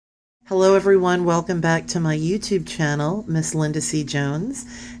Hello everyone, welcome back to my YouTube channel, Miss Linda C. Jones.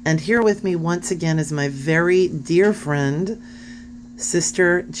 And here with me once again is my very dear friend,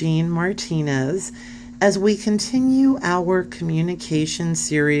 Sister Jean Martinez. As we continue our communication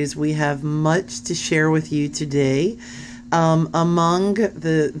series, we have much to share with you today. Among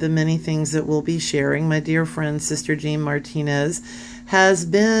the many things that we'll be sharing, my dear friend, Sister Jean Martinez, has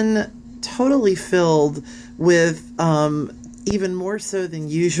been totally filled with even more so than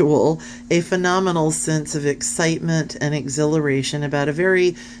usual, a phenomenal sense of excitement and exhilaration about a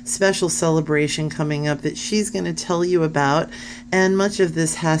very special celebration coming up that she's going to tell you about. And much of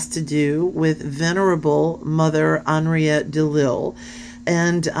this has to do with Venerable Mother Henriette Delille.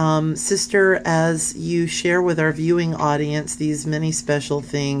 And Sister, as you share with our viewing audience these many special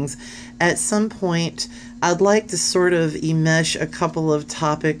things, at some point I'd like to sort of enmesh a couple of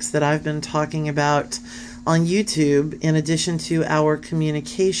topics that I've been talking about on YouTube. In addition to our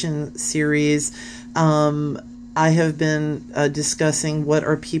communication series, I have been discussing what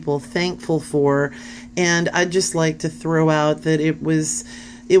are people thankful for, and I'd just like to throw out that it was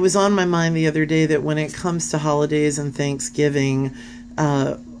on my mind the other day that when it comes to holidays and Thanksgiving,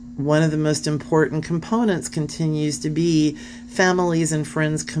 one of the most important components continues to be families and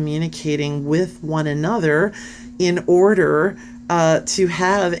friends communicating with one another in order to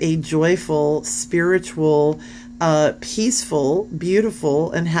have a joyful, spiritual, peaceful, beautiful,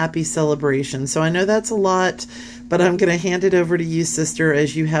 and happy celebration. So I know that's a lot, but I'm going to hand it over to you, Sister,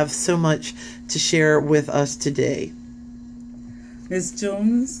 as you have so much to share with us today. Ms.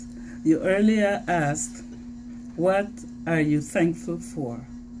 Jones, you earlier asked, what are you thankful for?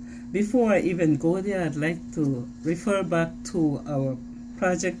 Before I even go there, I'd like to refer back to our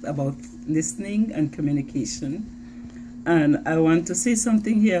project about listening and communication. And I want to say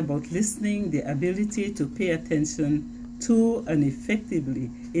something here about listening, the ability to pay attention to and effectively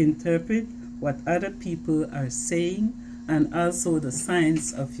interpret what other people are saying, and also the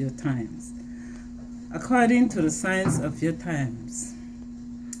signs of your times. According to the signs of your times,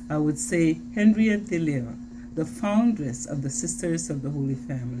 I would say Henriette Delille, the foundress of the Sisters of the Holy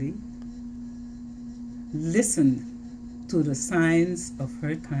Family, listened to the signs of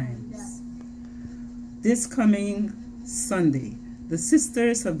her times. This coming Sunday, the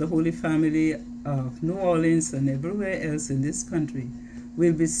Sisters of the Holy Family of New Orleans and everywhere else in this country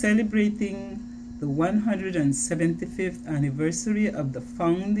will be celebrating the 175th anniversary of the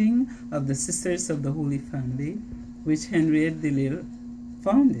founding of the Sisters of the Holy Family, which Henriette Delille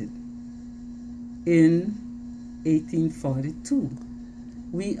founded in 1842.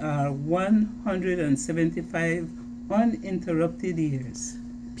 We are 175 uninterrupted years.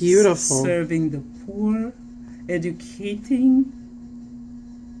 Beautiful. Serving the poor, educating,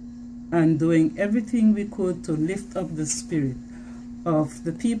 and doing everything we could to lift up the spirit of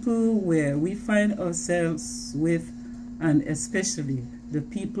the people where we find ourselves with, and especially the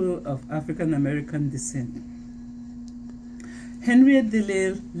people of African American descent. Henriette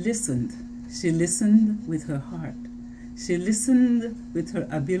Delille listened. She listened with her heart. She listened with her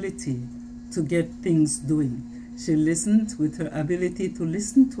ability to get things doing. She listened with her ability to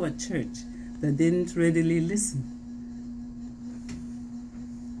listen to a church that didn't readily listen.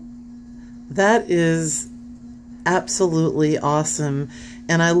 That is absolutely awesome.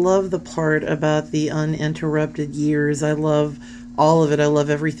 And I love the part about the uninterrupted years. I love all of it. I love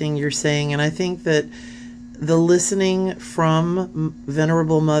everything you're saying. And I think that the listening from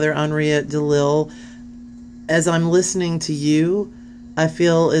Venerable Mother Henriette Delille, as I'm listening to you, I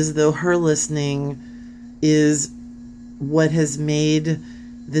feel as though her listening is what has made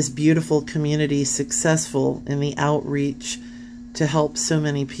this beautiful community successful in the outreach to help so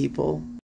many people.